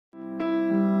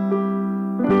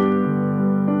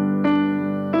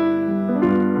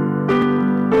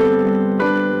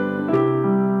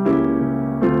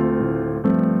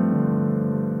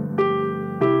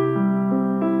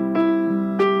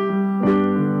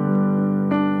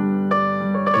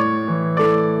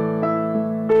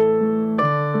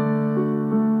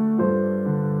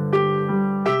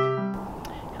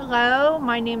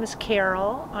name is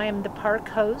Carol. I am the park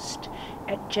host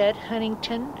at Jed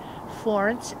Huntington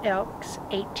Florence Elks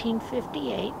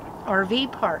 1858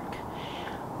 RV Park.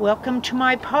 Welcome to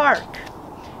my park.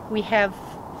 We have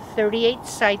 38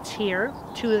 sites here.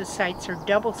 2 of the sites are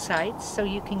double sites, so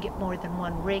you can get more than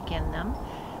one rig in them.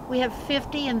 We have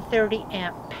 50 and 30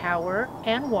 amp power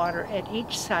and water at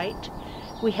each site.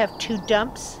 We have 2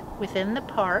 dumps within the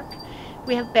park.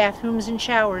 We have bathrooms and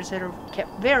showers that are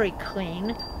kept very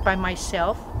clean by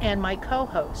myself and my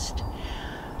co-host.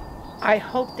 I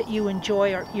hope that you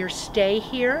enjoy your stay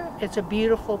here. It's a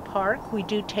beautiful park. We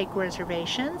do take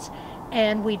reservations,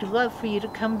 and we'd love for you to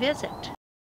come visit.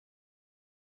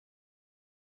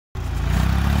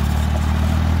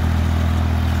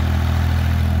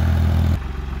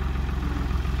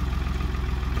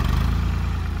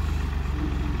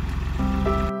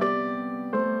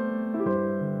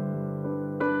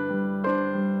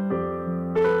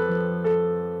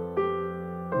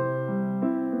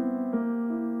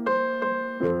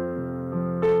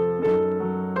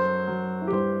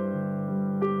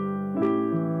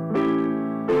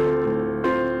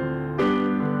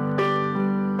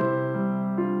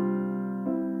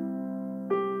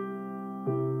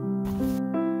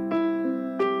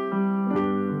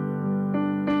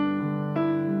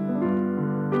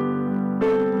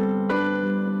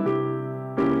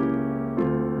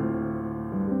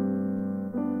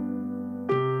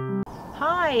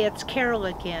 Hi, it's Carol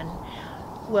again.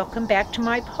 Welcome back to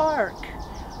my park.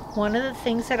 One of the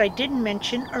things that I didn't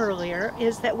mention earlier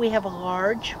is that we have a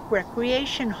large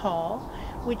recreation hall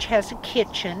which has a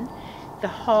kitchen. The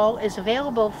hall is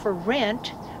available for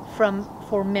rent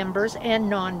for members and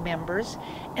non-members,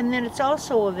 and then it's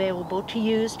also available to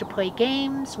use to play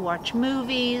games, watch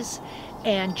movies,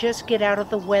 and just get out of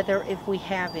the weather if we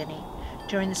have any.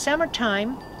 During the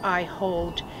summertime, I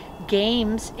hold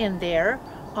games in there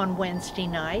on Wednesday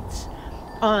nights.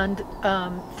 On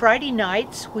Friday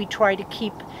nights, we try to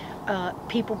keep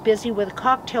people busy with a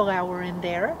cocktail hour in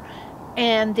there.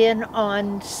 And then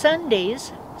on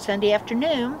Sundays, Sunday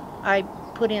afternoon, I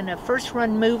put in a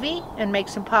first-run movie and make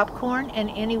some popcorn, and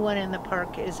anyone in the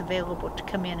park is available to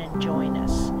come in and join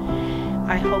us.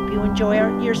 I hope you enjoy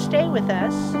your stay with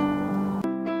us.